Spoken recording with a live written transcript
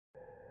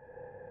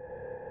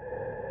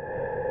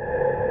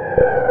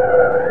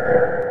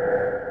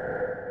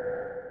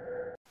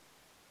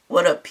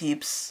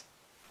peeps?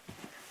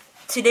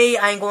 Today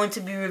I'm going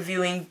to be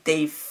reviewing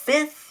the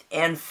 5th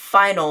and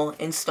final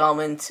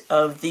installment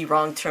of the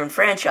Wrong Turn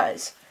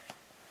franchise.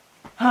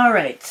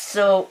 Alright,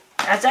 so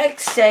as I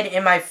said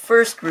in my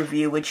first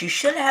review, which you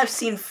should have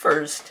seen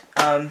first,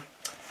 I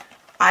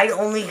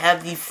only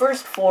have the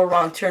first 4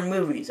 Wrong Turn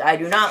movies. I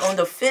do not own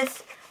the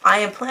 5th. I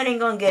am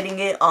planning on getting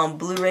it on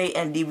Blu-ray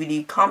and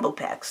DVD combo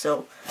pack,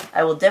 so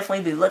I will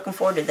definitely be looking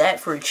forward to that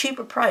for a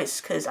cheaper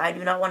price, because I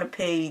do not want to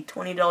pay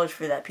 $20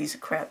 for that piece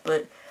of crap,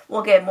 but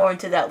we'll get more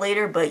into that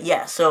later. But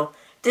yeah, so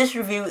this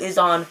review is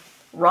on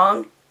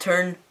Wrong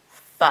Turn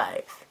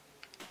 5.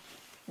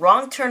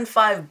 Wrong Turn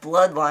 5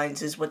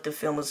 Bloodlines is what the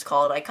film is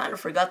called. I kind of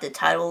forgot the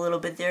title a little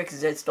bit there,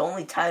 because it's the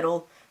only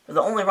title, or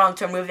the only Wrong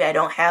Turn movie I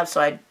don't have,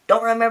 so I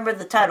don't remember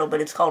the title,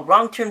 but it's called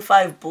Wrong Turn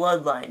 5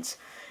 Bloodlines.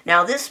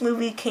 Now, this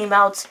movie came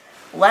out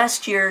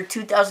last year,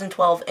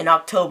 2012, in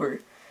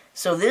October.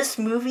 So this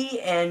movie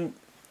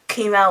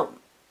came out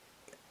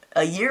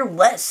a year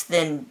less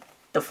than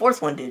the 4th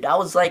one did. I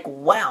was like,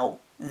 wow,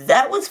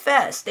 that was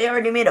fast. They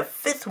already made a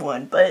 5th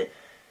one. But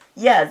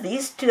yeah,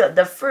 these two,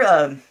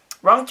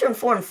 Wrong Turn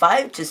 4 and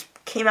 5 just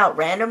came out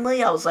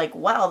randomly. I was like,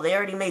 wow, they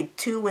already made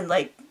 2 in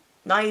like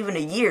not even a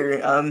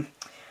year.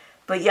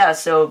 But yeah,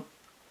 so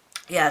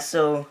let's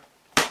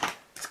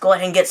go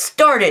ahead and get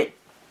started.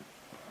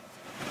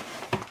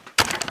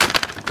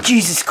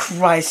 Jesus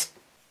Christ.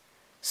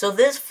 So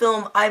this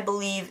film, I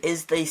believe,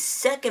 is the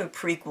second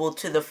prequel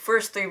to the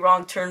first 3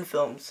 Wrong Turn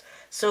films.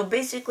 So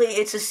basically,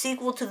 it's a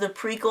sequel to the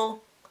prequel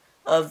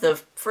of the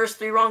first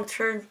 3 Wrong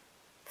Turn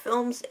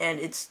films, and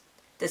it's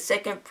the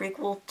second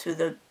prequel to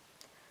the...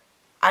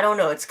 I don't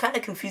know, it's kind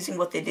of confusing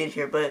what they did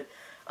here, but,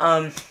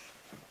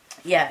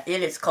 yeah,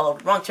 it is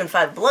called Wrong Turn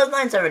 5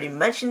 Bloodlines. I already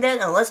mentioned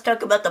that, and let's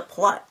talk about the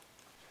plot.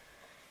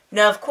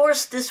 Now, of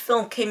course, this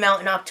film came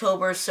out in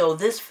October, so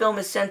this film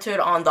is centered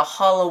on the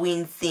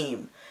Halloween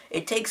theme.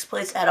 It takes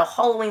place at a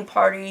Halloween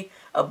party,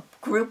 a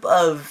group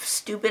of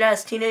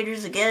stupid-ass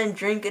teenagers, again,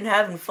 drinking,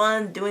 having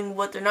fun, doing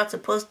what they're not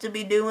supposed to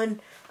be doing.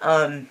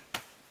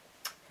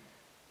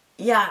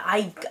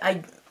 Yeah,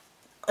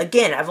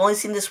 again, I've only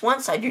seen this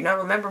once. I do not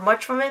remember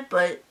much from it,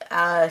 but,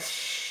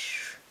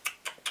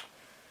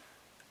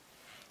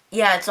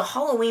 yeah, it's a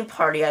Halloween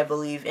party, I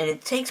believe, and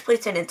it takes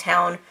place in a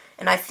town.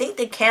 And I think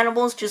the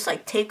cannibals just,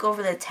 like, take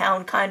over the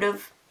town, kind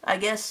of, I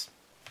guess.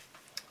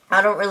 I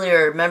don't really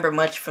remember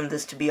much from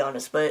this, to be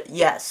honest. But,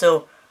 yeah,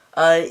 so,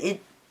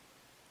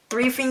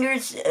 Three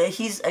Fingers,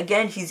 he's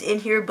in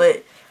here,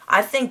 but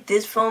I think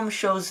this film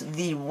shows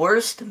the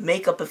worst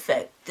makeup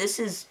effect.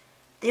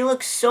 They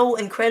look so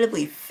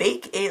incredibly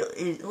fake.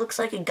 It looks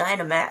like a guy in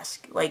a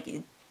mask. Like,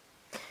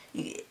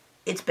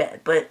 it's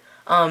bad. But,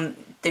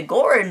 the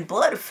gore and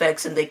blood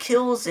effects and the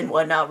kills and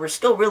whatnot were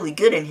still really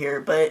good in here,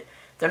 but...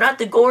 They're not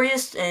the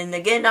goriest, and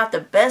again, not the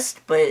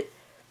best, but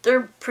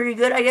they're pretty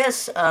good, I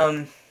guess.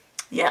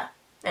 Yeah.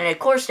 And of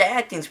course, the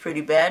acting's pretty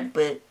bad,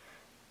 but...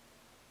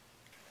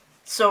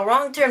 So,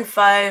 Wrong Turn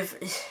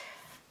 5,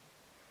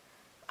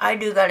 I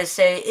do gotta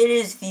say, it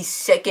is the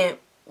second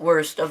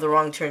worst of the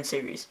Wrong Turn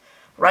series.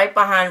 Right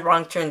behind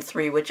Wrong Turn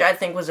 3, which I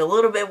think was a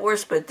little bit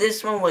worse, but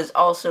this one was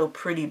also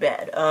pretty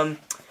bad.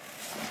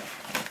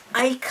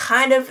 I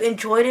kind of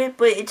enjoyed it,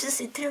 but it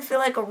didn't feel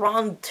like a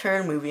Wrong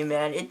Turn movie,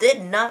 man. It did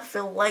not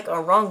feel like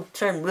a Wrong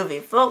Turn movie.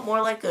 It felt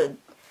more like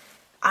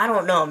I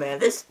don't know, man.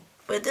 This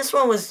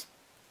one was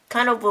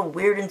kind of a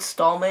weird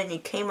installment, and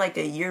it came like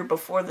a year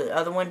before the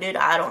other one did.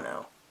 I don't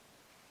know.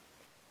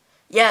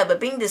 Yeah,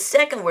 but being the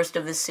second worst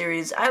of this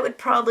series, I would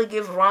probably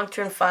give Wrong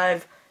Turn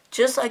 5,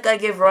 just like I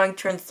give Wrong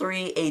Turn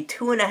 3, a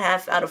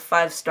 2.5 out of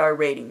 5-star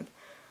rating.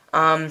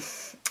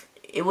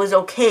 It was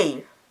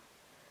okay.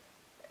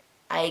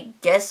 I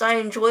guess I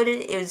enjoyed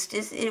it.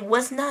 It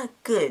was not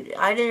good.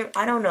 I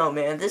don't know,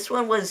 man. This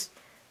one was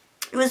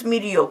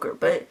mediocre.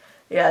 But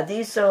yeah,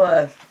 this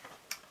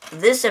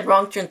and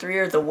Wrong Turn 3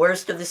 are the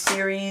worst of the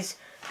series,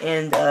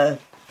 and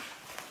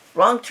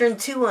Wrong Turn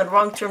 2 and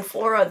Wrong Turn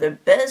 4 are the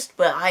best,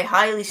 but I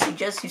highly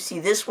suggest you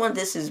see this one.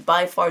 This is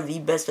by far the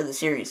best of the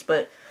series.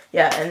 But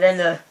yeah, and then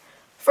the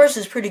first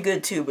is pretty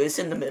good too, but it's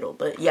in the middle.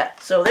 But yeah,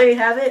 so there you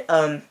have it.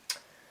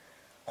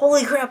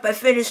 Holy crap, I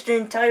finished the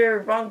entire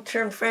Wrong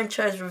Turn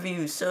franchise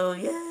review, so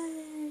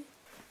yay!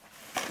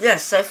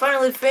 Yes, I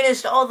finally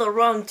finished all the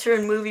Wrong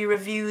Turn movie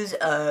reviews.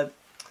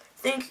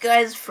 Thank you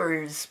guys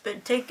for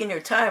taking your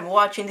time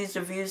watching these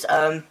reviews.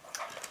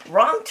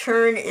 Wrong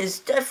Turn is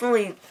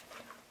definitely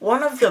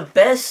one of the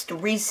best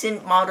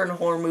recent modern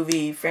horror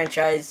movie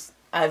franchise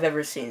I've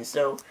ever seen,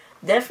 so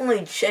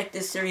definitely check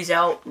this series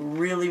out.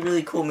 Really,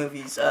 really cool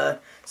movies,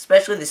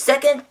 especially the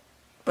second.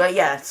 But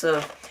yeah,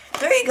 so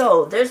there you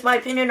go. There's my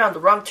opinion on the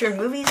Wrong Turn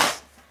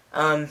movies.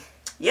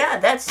 Yeah,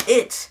 that's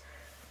it.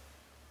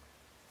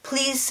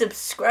 Please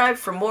subscribe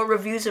for more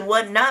reviews and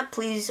whatnot.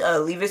 Please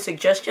leave a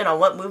suggestion on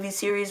what movie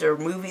series or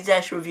movies I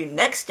should review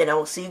next, and I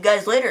will see you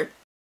guys later.